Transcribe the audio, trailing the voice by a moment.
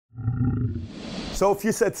So if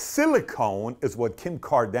you said silicone is what Kim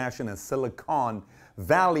Kardashian and Silicon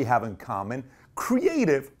Valley have in common,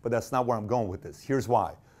 creative, but that's not where I'm going with this. Here's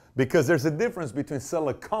why. Because there's a difference between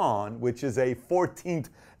silicon, which is a 14th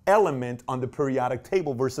element on the periodic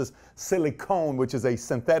table, versus silicone, which is a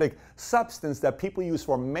synthetic substance that people use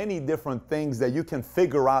for many different things that you can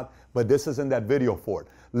figure out, but this isn't that video for it.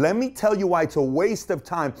 Let me tell you why it's a waste of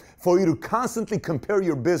time for you to constantly compare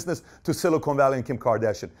your business to Silicon Valley and Kim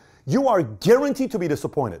Kardashian. You are guaranteed to be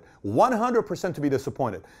disappointed, 100% to be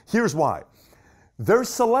disappointed. Here's why. They're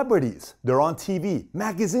celebrities. They're on TV.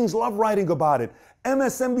 Magazines love writing about it.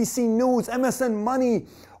 MSNBC News, MSN Money,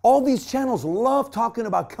 all these channels love talking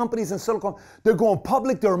about companies in Silicon. They're going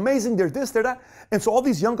public. They're amazing. They're this, they're that. And so all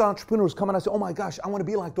these young entrepreneurs come and I say, oh my gosh, I want to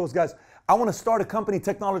be like those guys. I want to start a company,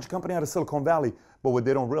 technology company out of Silicon Valley. But what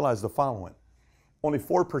they don't realize is the following. Only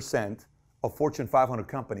 4% of Fortune 500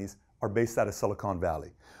 companies are based out of Silicon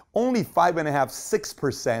Valley. Only 5.5%,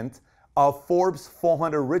 6% of Forbes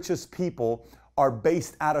 400 richest people are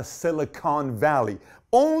based out of Silicon Valley.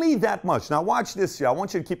 Only that much. Now watch this here. I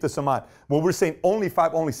want you to keep this in mind. When we're saying only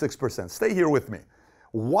 5, only 6%. Stay here with me.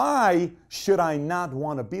 Why should I not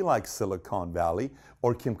want to be like Silicon Valley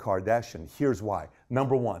or Kim Kardashian? Here's why.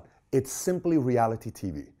 Number one, it's simply reality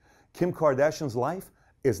TV. Kim Kardashian's life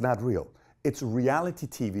is not real. It's reality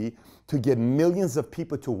TV to get millions of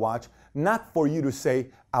people to watch, not for you to say,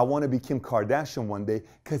 I want to be Kim Kardashian one day,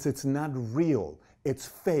 because it's not real. It's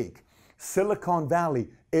fake. Silicon Valley,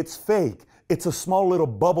 it's fake. It's a small little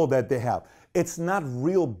bubble that they have. It's not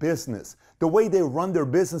real business. The way they run their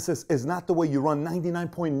businesses is not the way you run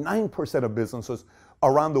 99.9% of businesses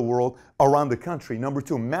around the world, around the country. Number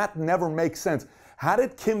two, math never makes sense. How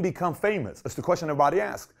did Kim become famous? That's the question everybody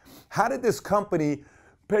asks. How did this company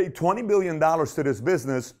pay $20 billion to this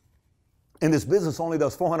business, and this business only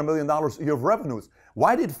does $400 million a year of revenues?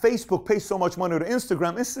 Why did Facebook pay so much money to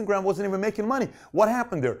Instagram? Instagram wasn't even making money. What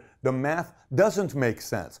happened there? The math doesn't make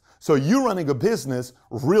sense. So you running a business,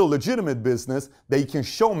 real legitimate business, that you can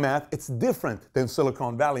show math, it's different than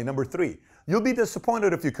Silicon Valley. Number three, you'll be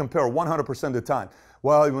disappointed if you compare 100% of the time.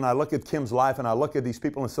 Well, when I look at Kim's life and I look at these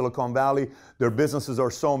people in Silicon Valley, their businesses are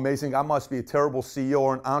so amazing. I must be a terrible CEO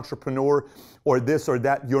or an entrepreneur or this or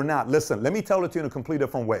that. You're not. Listen, let me tell it to you in a completely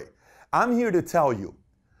different way. I'm here to tell you,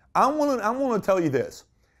 I want to tell you this.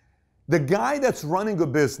 The guy that's running a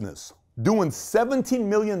business, doing $17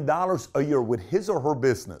 million a year with his or her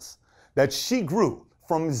business, that she grew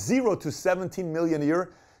from 0 to 17 million a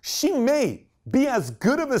year, she may be as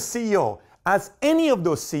good of a CEO as any of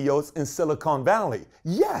those CEOs in Silicon Valley.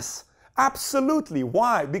 Yes, absolutely.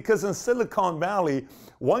 Why? Because in Silicon Valley,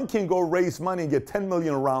 one can go raise money and get 10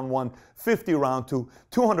 million round one, 50 round two,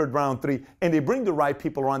 200 round three, and they bring the right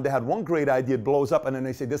people around. They had one great idea, it blows up, and then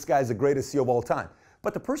they say, this guy's the greatest CEO of all time.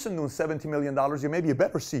 But the person doing $17 million, you may be a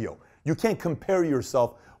better CEO. You can't compare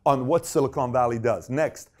yourself on what Silicon Valley does.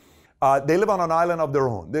 Next. They live on an island of their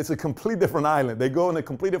own. It's a complete different island. They go in a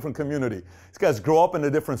complete different community. These guys grow up in a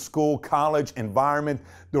different school, college, environment,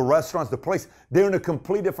 the restaurants, the place. They're in a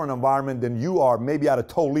complete different environment than you are, maybe out of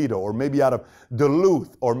Toledo, or maybe out of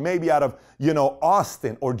Duluth, or maybe out of,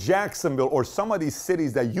 Austin, or Jacksonville, or some of these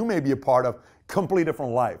cities that you may be a part of. Complete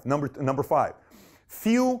different life. Number five,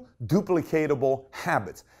 few duplicatable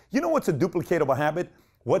habits. You know what's a duplicatable habit?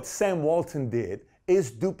 What Sam Walton did is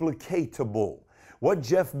duplicatable. What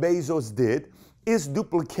Jeff Bezos did is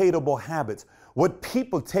duplicatable habits. What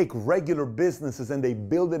people take regular businesses and they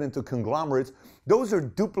build it into conglomerates, those are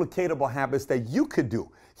duplicatable habits that you could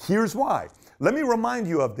do. Here's why. Let me remind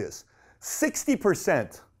you of this.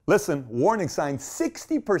 60%, listen, warning sign,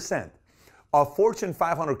 60% of Fortune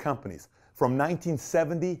 500 companies from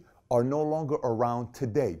 1970 are no longer around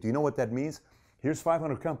today. Do you know what that means? Here's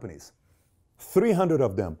 500 companies. 300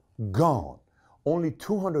 of them gone. Only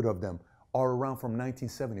 200 of them are around from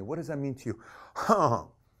 1970. What does that mean to you?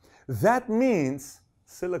 That means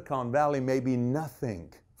Silicon Valley may be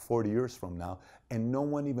nothing 40 years from now, and no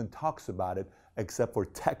one even talks about it except for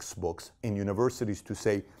textbooks in universities to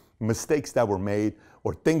say mistakes that were made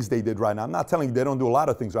or things they did right now. I'm not telling you they don't do a lot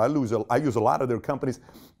of things. I use a lot of their companies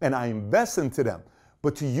and I invest into them.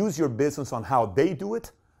 But to use your business on how they do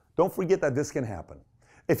it, don't forget that this can happen.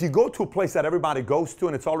 If you go to a place that everybody goes to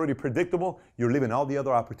and it's already predictable, you're leaving all the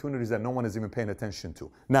other opportunities that no one is even paying attention to.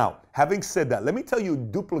 Now, having said that, let me tell you a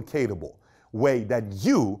duplicatable way that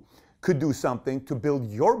you could do something to build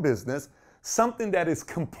your business, something that is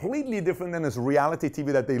completely different than this reality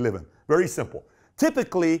TV that they live in. Very simple.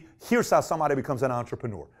 Typically, here's how somebody becomes an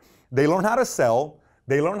entrepreneur. They learn how to sell,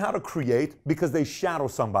 they learn how to create because they shadow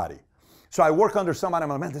somebody. So I work under somebody, I'm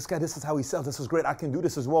like, man, this guy, this is how he sells. This is great. I can do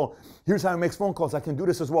this as well. Here's how he makes phone calls. I can do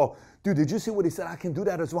this as well. Dude, did you see what he said? I can do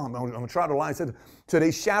that as well. I'm going to try to lie. So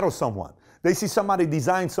they shadow someone. They see somebody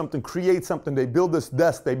design something, create something. They build this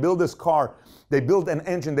desk. They build this car. They build an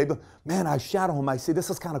engine. Man, I shadow him. I say, this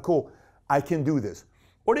is kind of cool. I can do this.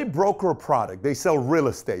 Or they broker a product. They sell real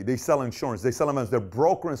estate. They sell insurance. They sell them as they're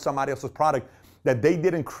brokering somebody else's product that they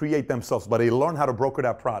didn't create themselves, but they learn how to broker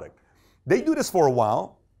that product. They do this for a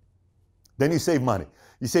while. Then you save money.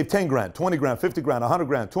 You save 10 grand, 20 grand, 50 grand, 100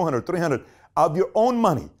 grand, 200, 300 of your own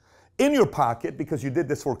money in your pocket because you did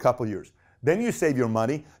this for a couple years. Then you save your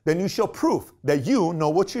money. Then you show proof that you know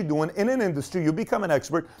what you're doing in an industry. You become an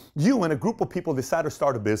expert. You and a group of people decide to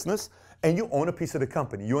start a business, and you own a piece of the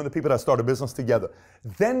company. You and the people that start a business together.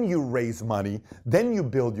 Then you raise money. Then you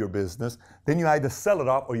build your business. Then you either sell it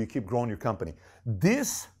off or you keep growing your company.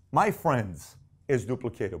 This, my friends, is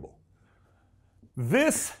duplicatable.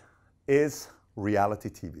 This is reality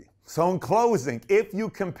TV. So in closing, if you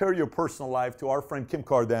compare your personal life to our friend Kim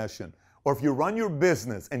Kardashian, or if you run your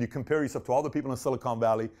business and you compare yourself to all the people in Silicon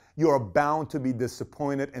Valley, you are bound to be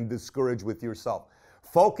disappointed and discouraged with yourself.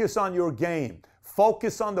 Focus on your game.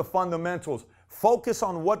 Focus on the fundamentals. Focus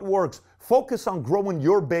on what works. Focus on growing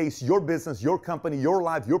your base, your business, your company, your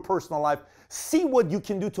life, your personal life. See what you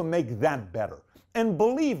can do to make that better. And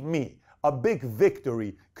believe me, a big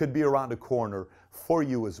victory could be around the corner for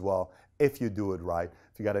you as well if you do it right.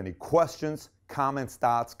 If you got any questions, comments,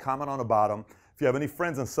 thoughts, comment on the bottom. If you have any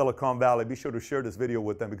friends in Silicon Valley, be sure to share this video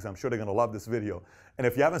with them because I'm sure they're going to love this video. And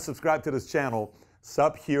if you haven't subscribed to this channel,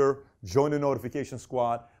 sub here, join the notification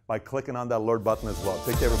squad by clicking on that alert button as well.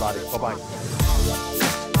 Take care, everybody. Bye-bye.